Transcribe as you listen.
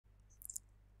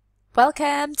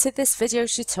Welcome to this video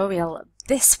tutorial.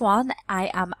 This one I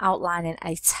am outlining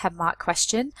a 10-mark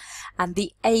question, and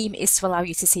the aim is to allow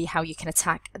you to see how you can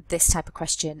attack this type of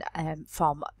question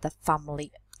from the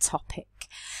family topic.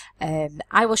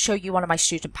 I will show you one of my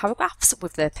student paragraphs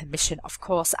with their permission, of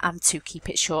course, and to keep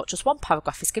it short, just one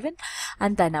paragraph is given,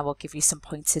 and then I will give you some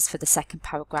pointers for the second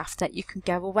paragraph that you can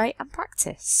go away and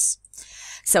practice.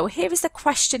 So here is the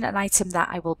question and item that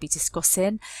I will be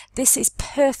discussing. This is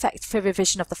perfect for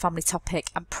revision of the family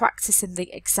topic and practicing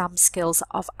the exam skills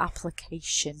of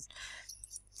application.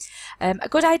 A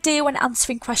good idea when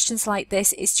answering questions like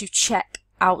this is to check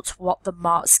out what the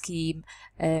mark scheme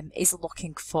is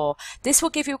looking for. This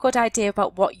will give you a good idea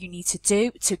about what you need to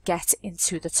do to get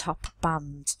into the top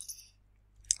band.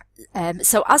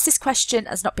 So as this question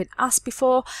has not been asked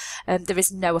before, there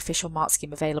is no official mark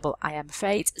scheme available, I am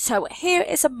afraid. So here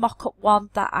is a mock-up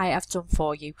one that I have done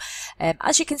for you.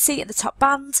 As you can see in the top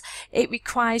band, it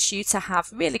requires you to have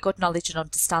really good knowledge and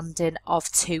understanding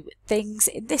of two things.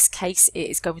 In this case, it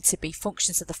is going to be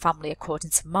functions of the family according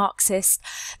to Marxist.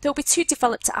 There will be two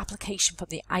developed application from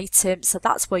the item, so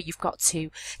that's where you've got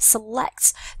to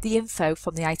select the info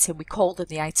from the item. We call them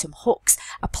the item hooks,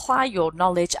 apply your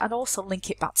knowledge and also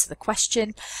link it back to the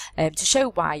question to show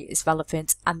why it is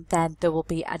relevant, and then there will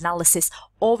be analysis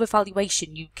or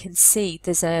evaluation. You can see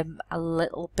there's a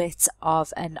little bit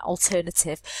of an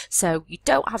alternative, so you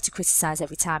don't have to criticise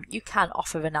every time. You can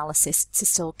offer analysis to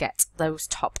still get those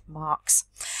top marks.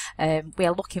 We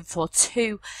are looking for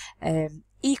two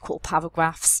equal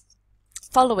paragraphs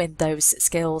following those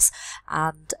skills,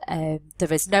 and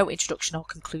there is no introduction or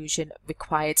conclusion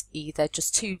required either.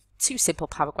 Just two simple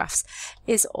paragraphs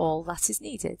is all that is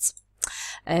needed.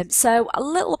 So a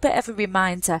little bit of a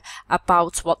reminder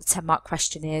about what the 10-mark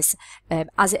question is,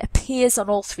 as it appears on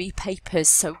all three papers,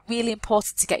 so really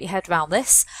important to get your head around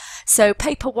this. So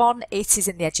paper 1, it is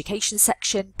in the education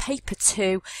section. Paper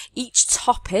 2, each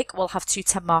topic will have two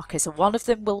 10-markers, and one of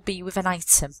them will be with an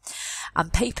item.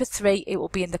 And paper 3, it will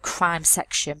be in the crime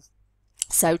section.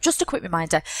 So just a quick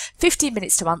reminder, 15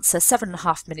 minutes to answer,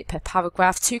 7.5 minutes per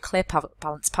paragraph, two clear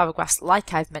balanced paragraphs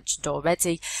like I've mentioned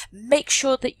already. Make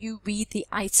sure that you read the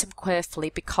item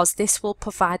carefully because this will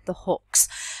provide the hooks.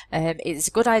 It is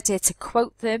a good idea to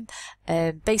quote them.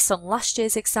 Based on last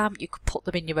year's exam, you could put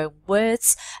them in your own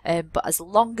words, but as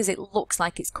long as it looks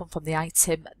like it's come from the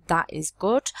item, that is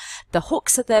good. The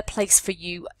hooks are their place for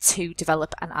you to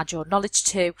develop and add your knowledge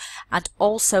to, and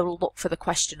also look for the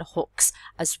question hooks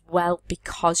as well,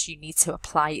 because you need to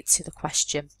apply it to the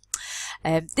question.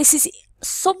 This is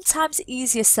sometimes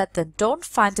easier said than done,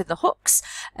 finding the hooks.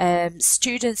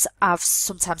 Students have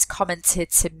sometimes commented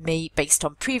to me based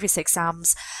on previous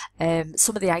exams,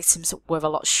 some of the items were a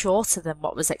lot shorter than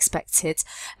what was expected.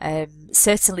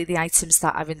 Certainly the items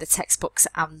that are in the textbooks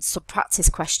and some practice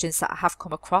questions that I have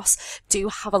come across do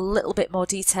have a little bit more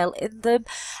detail in them,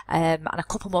 and a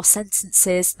couple more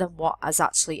sentences than what has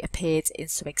actually appeared in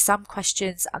some exam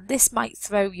questions, and this might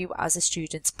throw you as a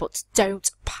student, but don't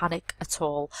panic at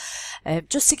all.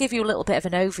 Just to give you a little bit of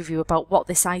an overview about what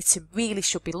this item really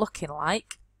should be looking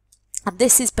like. And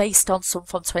this is based on some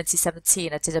from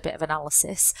 2017. I did a bit of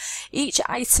analysis. Each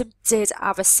item did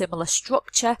have a similar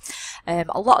structure.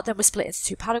 A lot of them were split into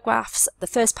two paragraphs. The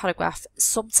first paragraph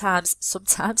sometimes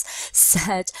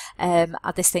said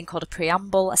this thing called a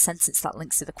preamble, a sentence that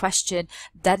links to the question.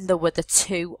 Then there were the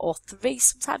 2 or 3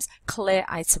 sometimes clear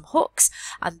item hooks,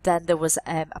 and then there was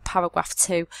a paragraph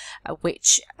 2,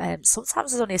 which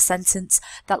sometimes is only a sentence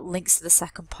that links to the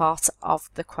second part of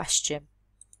the question.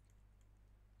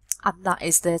 And that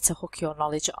is there to hook your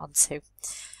knowledge onto.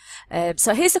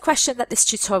 So here's the question that this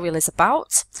tutorial is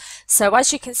about. So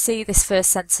as you can see, this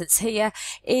first sentence here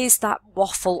is that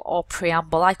waffle or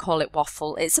preamble. I call it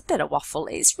waffle. It's a bit of waffle.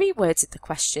 It's reworded the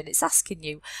question. It's asking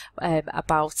you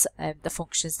about the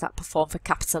functions that perform for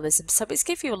capitalism. So it's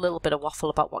giving you a little bit of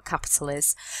waffle about what capital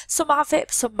is. Some have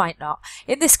it, some might not.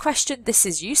 In this question, this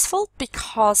is useful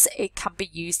because it can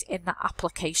be used in the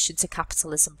application to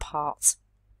capitalism part.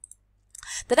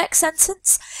 The next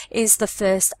sentence is the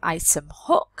first item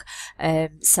hook.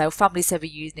 So families are a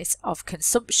unit of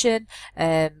consumption,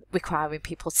 requiring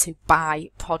people to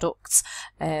buy products.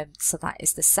 So that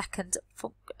is the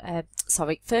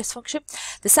first function.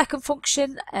 The second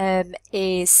function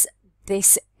is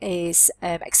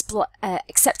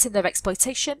accepting their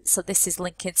exploitation. So this is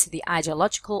linking to the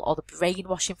ideological or the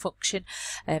brainwashing function,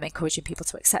 encouraging people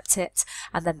to accept it.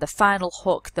 And then the final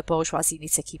hook, the bourgeoisie need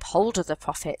to keep hold of the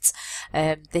profit.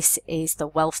 This is the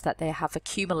wealth that they have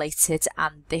accumulated,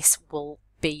 and this will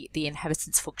be the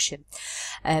inheritance function.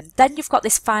 Then you've got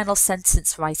this final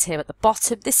sentence right here at the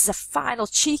bottom. This is a final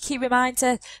cheeky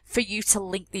reminder for you to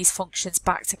link these functions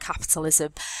back to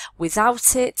capitalism.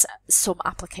 Without it, some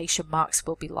application marks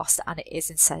will be lost, and it is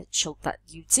essential that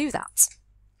you do that.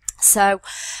 So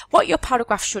what your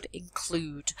paragraph should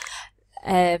include.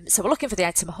 So we're looking for the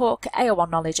item hook, AO1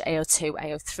 knowledge, AO2,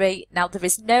 AO3. Now there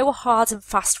is no hard and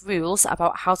fast rules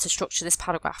about how to structure this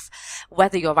paragraph,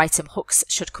 whether your item hooks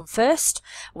should come first,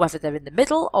 whether they're in the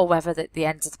middle, or whether they're at the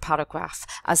end of the paragraph.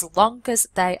 As long as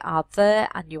they are there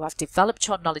and you have developed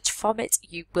your knowledge from it,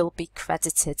 you will be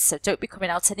credited. So don't be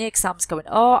coming out any exams going,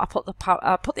 oh, I put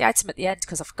the item at the end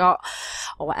because I forgot,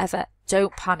 or whatever.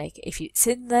 Don't panic. If it's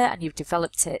in there and you've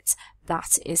developed it,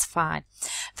 that is fine.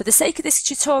 For the sake of this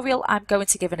tutorial, I'm going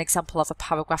to give an example of a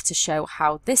paragraph to show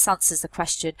how this answers the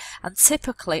question, and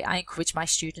typically I encourage my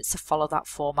students to follow that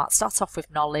format. Start off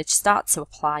with knowledge, start to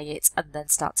apply it, and then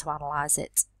start to analyse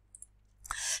it.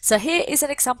 So here is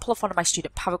an example of one of my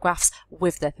student paragraphs,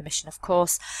 with their permission of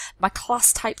course. My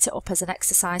class typed it up as an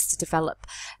exercise to develop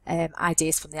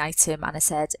ideas from the item, and I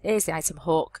said, here's the item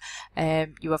hook,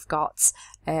 you have got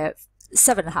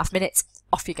 7.5 minutes,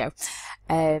 off you go.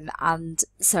 And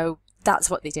so that's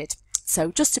what they did.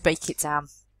 So just to break it down,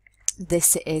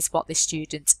 this is what the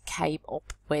student came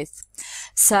up with.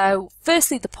 So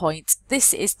firstly, the point,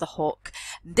 this is the hook.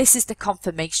 This is the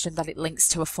confirmation that it links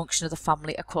to a function of the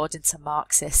family according to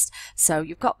Marxist. So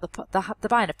you've got the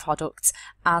buying a product,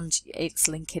 and it's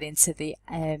linking into the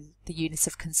unit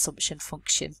of consumption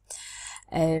function.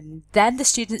 Then the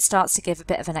student starts to give a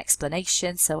bit of an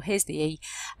explanation. So here's the E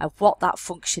of what that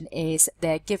function is.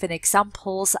 They're given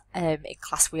examples. In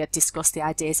class we had discussed the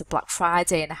ideas of Black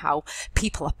Friday and how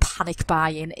people are panic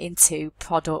buying into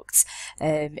products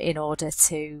in order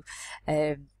to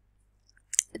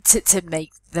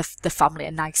make the family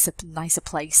a nicer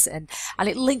place, and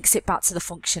it links it back to the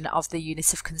function of the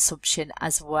unit of consumption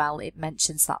as well. It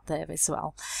mentions that there as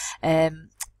well.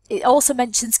 It also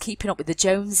mentions keeping up with the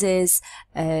Joneses,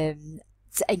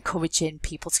 encouraging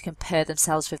people to compare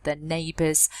themselves with their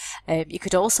neighbours. You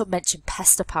could also mention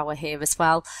pester power here as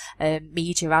well.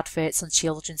 Media adverts on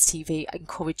children's TV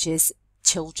encourages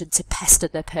children to pester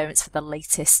their parents for the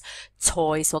latest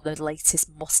toys or the latest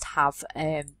must-have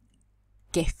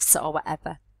gifts or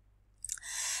whatever.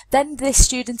 Then this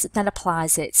student then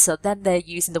applies it. So then they're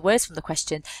using the words from the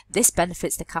question. This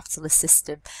benefits the capitalist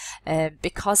system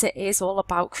because it is all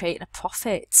about creating a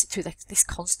profit through this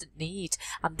constant need.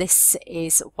 And this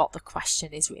is what the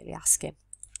question is really asking.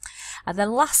 And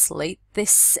then lastly,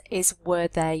 this is where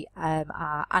they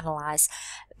analyse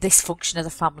this function of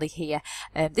the family here.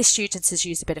 This student has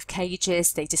used a bit of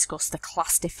cages. They discuss the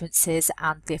class differences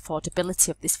and the affordability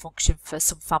of this function for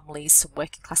some families, some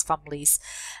working class families.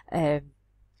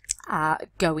 Are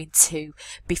going to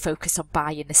be focused on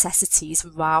buying necessities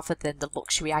rather than the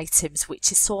luxury items,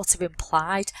 which is sort of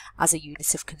implied as a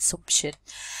unit of consumption.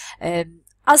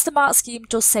 As the Marx scheme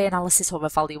does say analysis or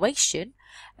evaluation,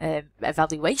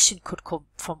 evaluation could come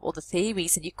from other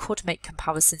theories, and you could make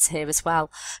comparisons here as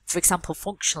well. For example,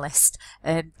 functionalist.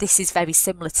 This is very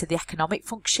similar to the economic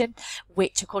function,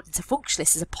 which according to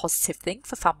functionalists is a positive thing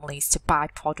for families to buy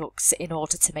products in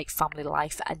order to make family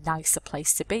life a nicer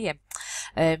place to be in.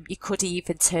 You could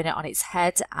even turn it on its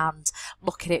head and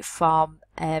look at it from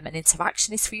an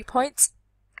interactionist viewpoint.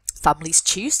 Families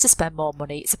choose to spend more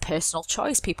money. It's a personal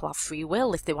choice. People have free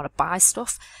will. If they want to buy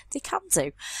stuff, they can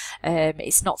do.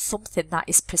 It's not something that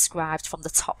is prescribed from the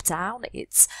top down.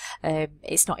 It's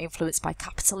not influenced by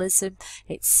capitalism.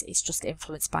 It's just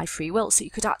influenced by free will. So you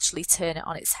could actually turn it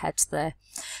on its head there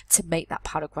to make that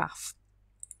paragraph.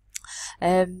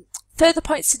 Further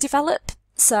points to develop.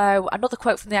 So another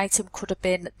quote from the item could have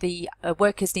been the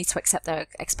workers need to accept their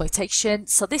exploitation.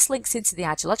 So this links into the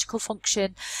ideological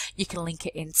function. You can link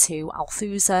it into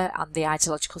Althusser and the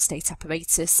ideological state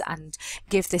apparatus and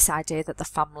give this idea that the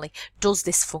family does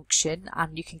this function,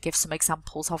 and you can give some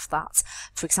examples of that.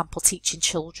 For example, teaching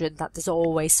children that there's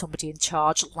always somebody in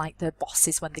charge, like their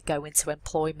bosses when they go into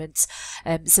employment.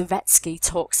 Zawetsky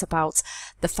talks about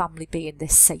the family being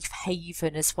this safe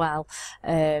haven as well,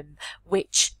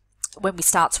 which when we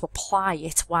start to apply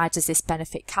it, why does this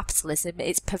benefit capitalism?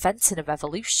 It's preventing a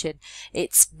revolution.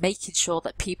 It's making sure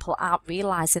that people aren't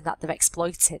realising that they're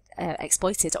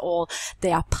exploited, or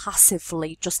they are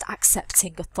passively just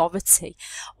accepting authority,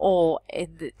 or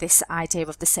in this idea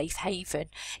of the safe haven.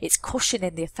 It's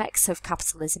cushioning the effects of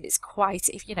capitalism. It's quite,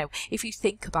 if you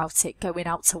think about it, going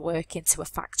out to work into a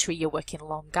factory, you're working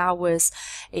long hours.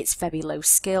 It's very low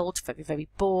skilled, very, very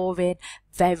boring,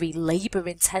 very labour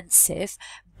intensive,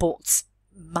 but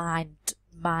mind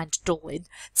dulling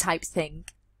type thing.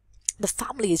 the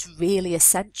family is really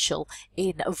essential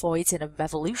in avoiding a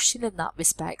revolution in that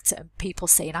respect, and people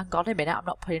saying, hang on a minute, I'm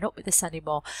not putting up with this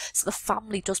anymore. So the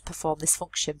family does perform this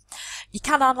function. You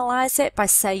can analyse it by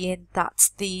saying that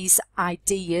these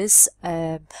ideas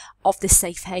of the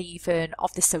safe haven,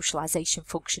 of the socialisation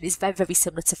function, is very, very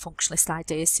similar to functionalist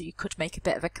ideas. So you could make a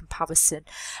bit of a comparison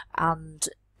and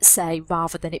say,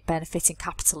 rather than it benefiting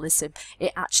capitalism,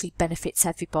 it actually benefits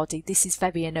everybody. This is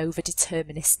very an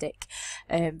over-deterministic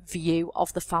view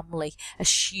of the family,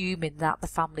 assuming that the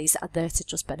families are there to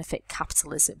just benefit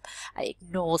capitalism. It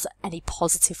ignores any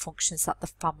positive functions that the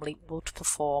family would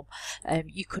perform.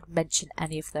 You could mention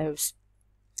any of those.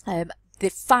 The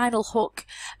final hook,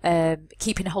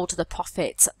 keeping hold of the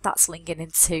profit, that's linking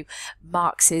into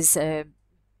Marx's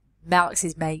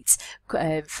mate,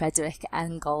 Frederick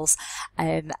Engels.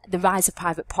 The rise of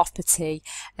private property.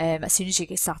 As soon as you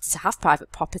get started to have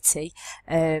private property,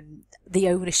 the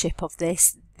ownership of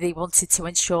this, they wanted to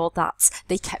ensure that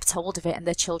they kept hold of it and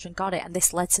their children got it, and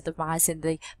this led to the rise in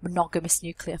the monogamous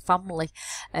nuclear family.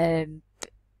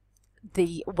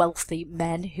 The wealthy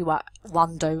men who are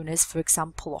landowners, for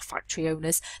example, or factory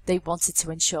owners, they wanted to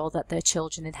ensure that their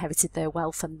children inherited their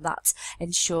wealth, and that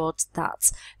ensured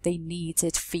that they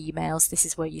needed females. This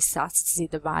is where you started to see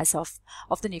the rise of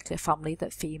the nuclear family,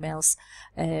 that females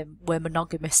were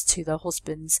monogamous to their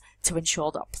husbands to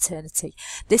ensure that paternity.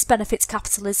 This benefits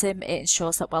capitalism. It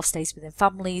ensures that wealth stays within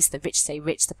families, the rich stay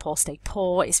rich, the poor stay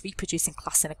poor. It's reproducing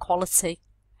class inequality.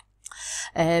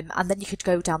 And then you could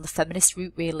go down the feminist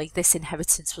route, really. This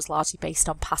inheritance was largely based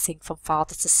on passing from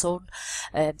father to son.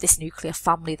 This nuclear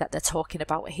family that they're talking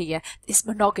about here, this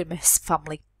monogamous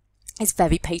family, is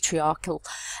very patriarchal.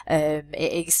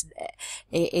 It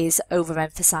is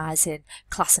overemphasising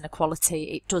class inequality.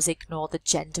 It does ignore the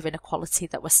gender inequality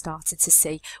that we're starting to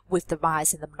see with the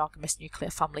rise in the monogamous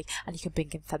nuclear family. And you can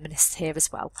bring in feminists here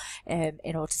as well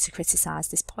in order to criticise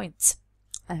this point.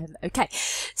 Okay,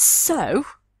 so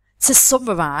to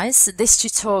summarise, this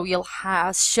tutorial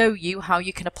has shown you how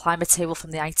you can apply material from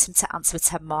the item to answer a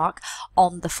 10 mark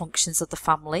on the functions of the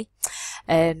family.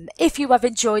 If you have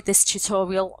enjoyed this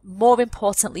tutorial, more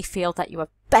importantly feel that you have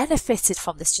benefited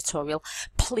from this tutorial,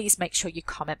 please make sure you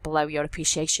comment below your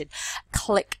appreciation.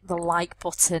 Click the like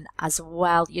button as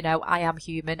well. You know, I am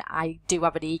human, I do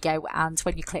have an ego, and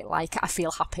when you click like, I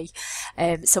feel happy.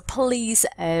 So please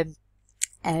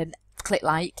click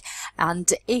like.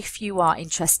 And if you are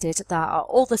interested, there are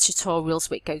all the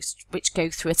tutorials which go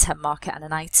through a 10 marker and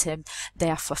an item. They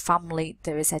are for family,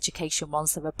 there is education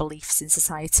ones, there are beliefs in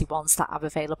society ones that are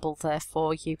available there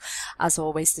for you. As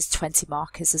always, there's 20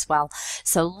 markers as well,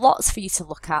 so lots for you to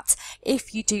look at.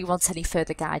 If you do want any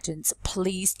further guidance,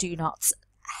 please do not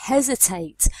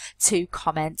hesitate to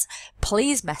comment.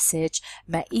 Please message.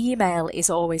 My email is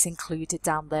always included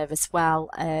down there as well,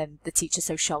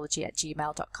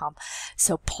 theteachersociology@gmail.com.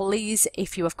 so please,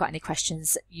 if you have got any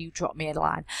questions, you drop me a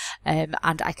line, and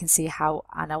I can see how,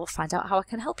 and I will find out how I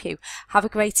can help you. Have a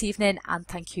great evening, and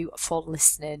thank you for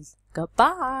listening.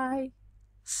 Goodbye.